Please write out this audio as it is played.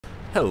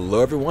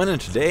Hello everyone, and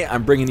today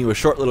I'm bringing you a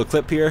short little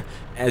clip here.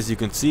 As you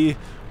can see,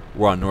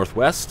 we're on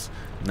Northwest,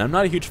 and I'm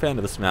not a huge fan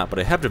of this map, but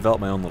I have developed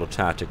my own little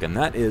tactic, and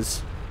that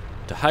is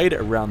to hide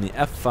around the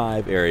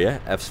F5 area.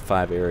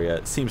 F5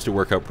 area seems to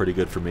work out pretty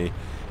good for me.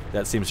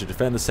 That seems to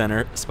defend the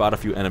center, spot a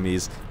few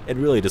enemies,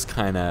 and really just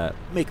kind of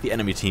make the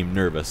enemy team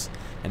nervous.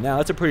 And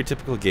now it's a pretty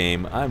typical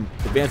game. I'm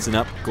advancing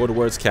up, go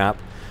towards cap,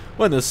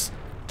 when this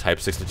Type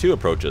 62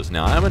 approaches.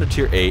 Now I'm in a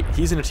tier 8,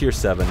 he's in a tier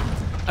 7.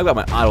 I've got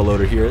my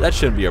autoloader here, that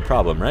shouldn't be a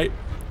problem, right?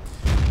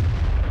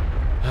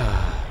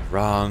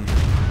 Wrong.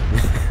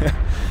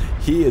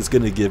 He is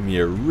going to give me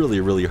a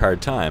really hard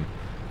time.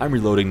 I'm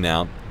reloading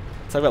now,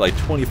 so I've got like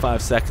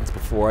 25 seconds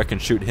before I can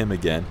shoot him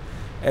again.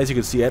 As you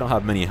can see, I don't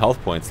have many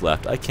health points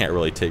left. I can't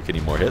really take any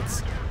more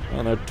hits.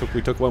 Well,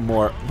 we took one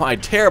more. My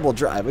terrible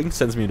driving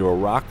sends me into a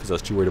rock because I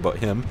was too worried about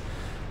him.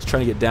 Just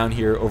trying to get down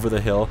here over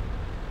the hill.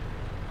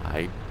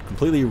 I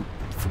completely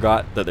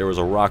forgot that there was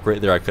a rock right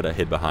there I could have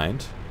hid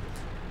behind.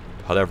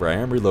 However, I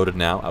am reloaded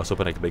now. I was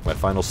hoping I could make my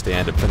final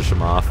stand and finish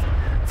him off.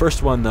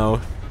 First one,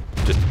 though,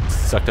 just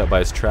sucked up by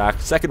his track.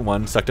 Second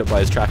one, sucked up by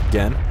his track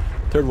again.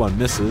 Third one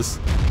misses.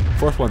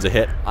 Fourth one's a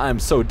hit. I'm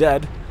so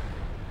dead.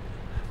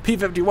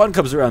 P-51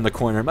 comes around the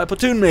corner. My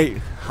platoon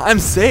mate. I'm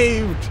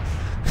saved.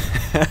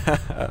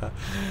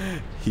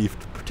 He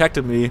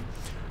protected me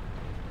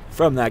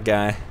from that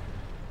guy.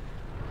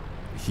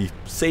 He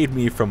saved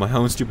me from my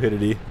own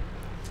stupidity.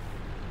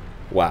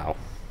 Wow.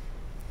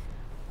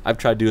 I've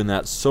tried doing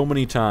that so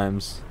many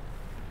times,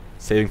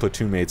 saving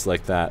platoon mates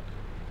like that,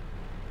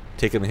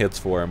 taking the hits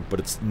for him, but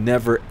it's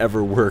never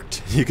ever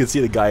worked. You can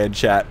see the guy in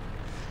chat.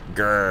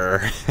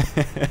 Grrr.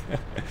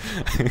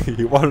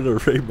 He wanted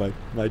to raid my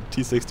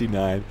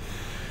T69.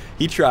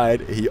 He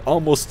tried. He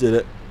almost did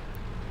it.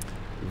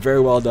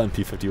 Very well done,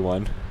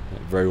 P-51.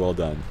 Very well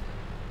done.